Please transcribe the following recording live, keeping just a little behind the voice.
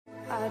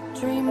I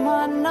dream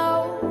I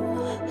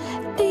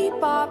know deep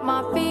up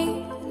my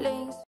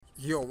feelings.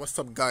 Yo, what's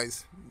up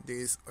guys? This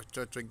is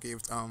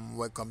OchoochogiftYT and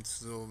welcome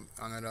to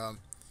another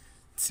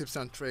tips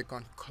and trick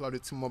on COD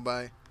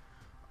Mobile.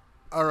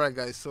 Alright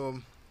guys, so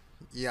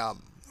yeah,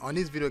 on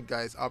this video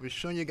guys, I'll be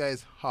showing you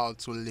guys how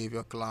to leave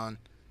your clan.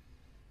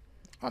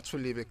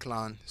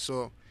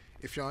 So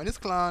if you're on this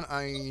clan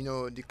and you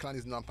know the clan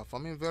is not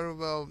performing very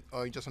well,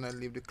 or you just want to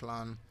leave the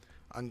clan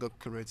and go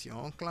create your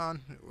own clan,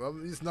 well,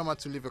 it's normal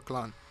to leave a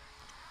clan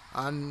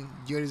and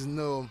there's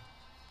no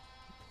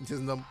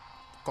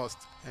cost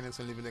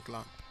anything leaving the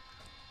clan.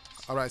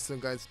 Alright, so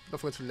guys, don't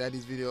forget to like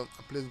this video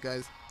and please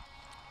guys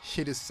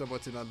hit the sub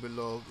button down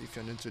below if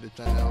you're new to the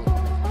channel.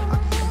 And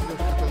if this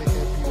video actually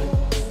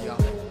help you, yeah,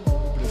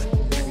 please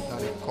leave it down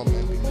in the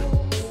comment below.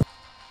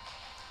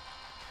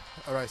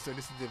 Alright, so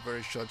this is a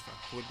very short and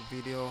quick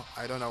video.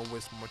 I don't want to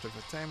waste much of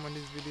your time on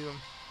this video,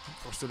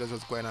 so let's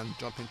just go ahead and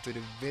jump into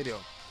the video.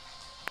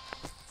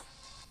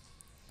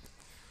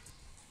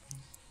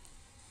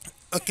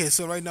 Okay,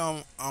 so right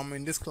now I'm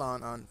in this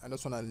clan and I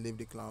just want to leave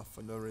the clan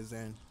for no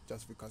reason,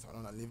 just because I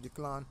don't want to leave the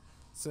clan.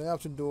 So all you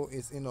have to do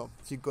is,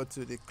 you go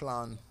to the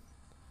clan.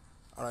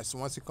 Alright, so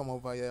once you come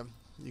over here,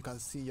 you can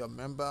see your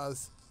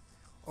members.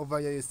 Over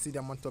here you see the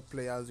amount of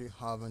players you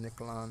have in the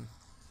clan,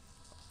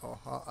 or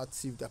how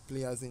active the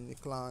players in the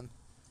clan,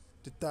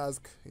 the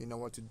task, you know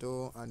what to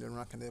do, and the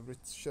rank and every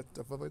shit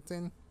of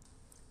everything.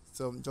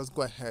 So just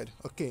go ahead.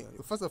 Okay,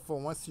 first of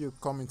all, once you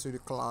come into the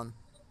clan,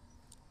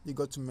 you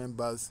go to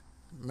member.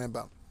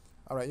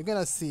 Alright, you're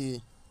gonna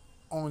see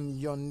on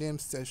your name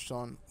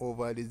section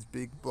over this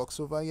big box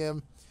over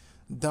here,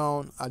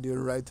 down at the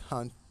right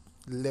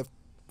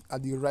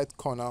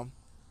corner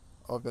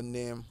of your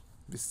name,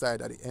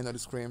 beside at the end of the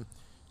screen,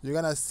 you're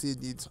gonna see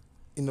it,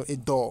 a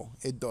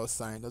door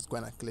sign. Just go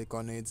and click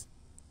on it.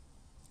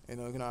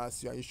 You're gonna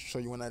ask you, are you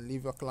sure you want to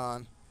leave your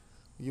clan?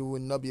 You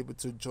will not be able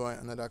to join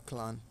another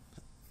clan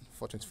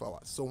for 24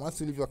 hours. So once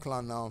you leave your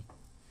clan now,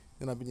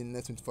 gonna be the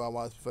next 24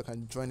 hours before you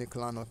can join a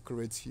clan or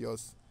create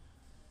yours.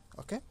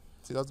 Okay,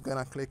 so just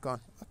gonna click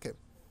on okay,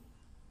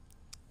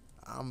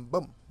 and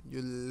boom,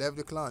 you left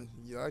the clan.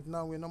 Right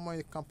now we're no more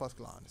a campus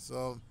clan.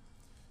 So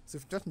if you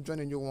just join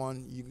a new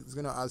one, it's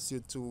gonna ask you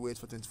to wait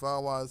for 24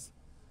 hours,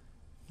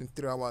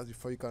 23 hours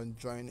before you can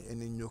join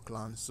any new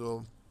clan.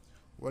 So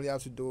what you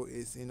have to do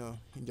is, you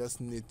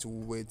just need to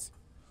wait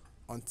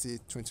until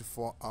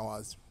 24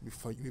 hours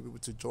before you'll be able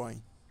to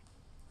join.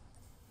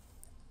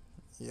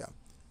 Yeah,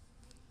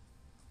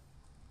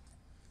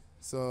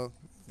 so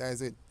that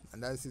is it,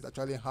 and that is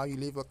actually how you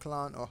leave a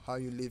clan, or how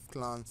you leave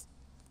clans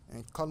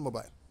in COD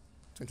Mobile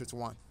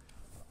 2021.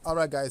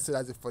 Alright guys, so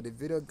that's it for the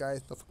video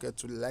guys. Don't forget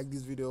to like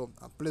this video,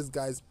 and please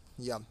guys,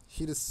 yeah,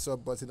 hit the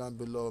sub button down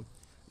below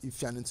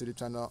if you're new to the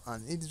channel,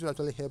 and if this will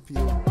actually help you.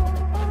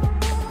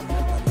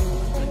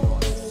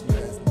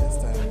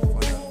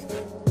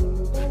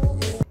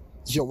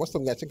 Yo, what's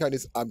up guys, check out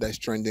this app that's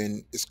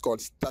trending. It's called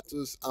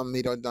Status and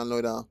Media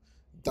Downloader.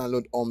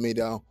 Download all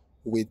media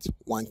with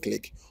one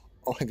click.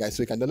 Okay guys,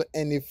 so you can download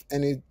any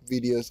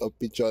videos or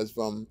pictures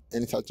from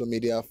any social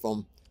media,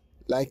 from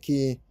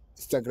Likey,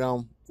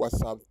 Instagram,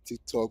 WhatsApp,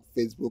 TikTok,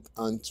 Facebook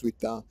and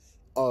Twitter,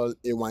 all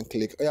in one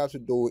click. All you have to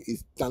do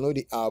is download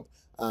the app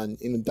and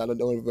download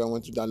whatever you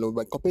want to download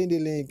by copying the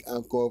link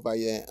and go over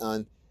here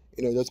and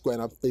just go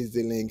ahead and paste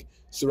the link.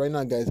 So right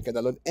now guys, you can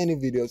download any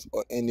videos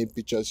or any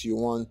pictures you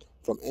want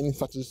from any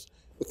status.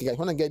 Okay guys,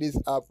 want to get this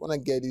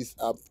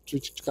app,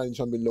 Twitch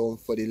down below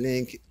for the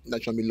link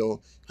down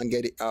below, and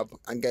get the app.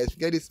 And guys,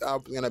 get this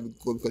app, it's gonna be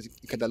good because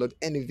you can download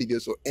any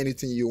videos or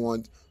anything you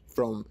want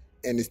from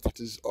any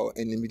status or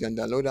any media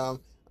downloader.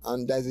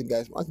 And that's it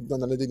guys. Once you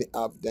download the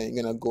app, then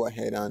you're gonna go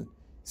ahead and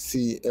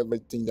see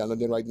everything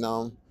downloaded right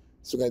now.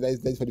 So guys,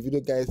 that's for the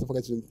video guys. Don't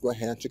forget to go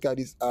ahead and check out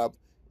this app.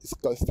 It's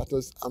called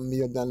Status and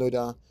Media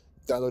Downloader.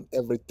 Download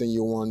everything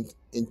you want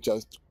in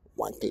just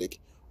one click.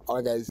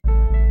 Alright guys.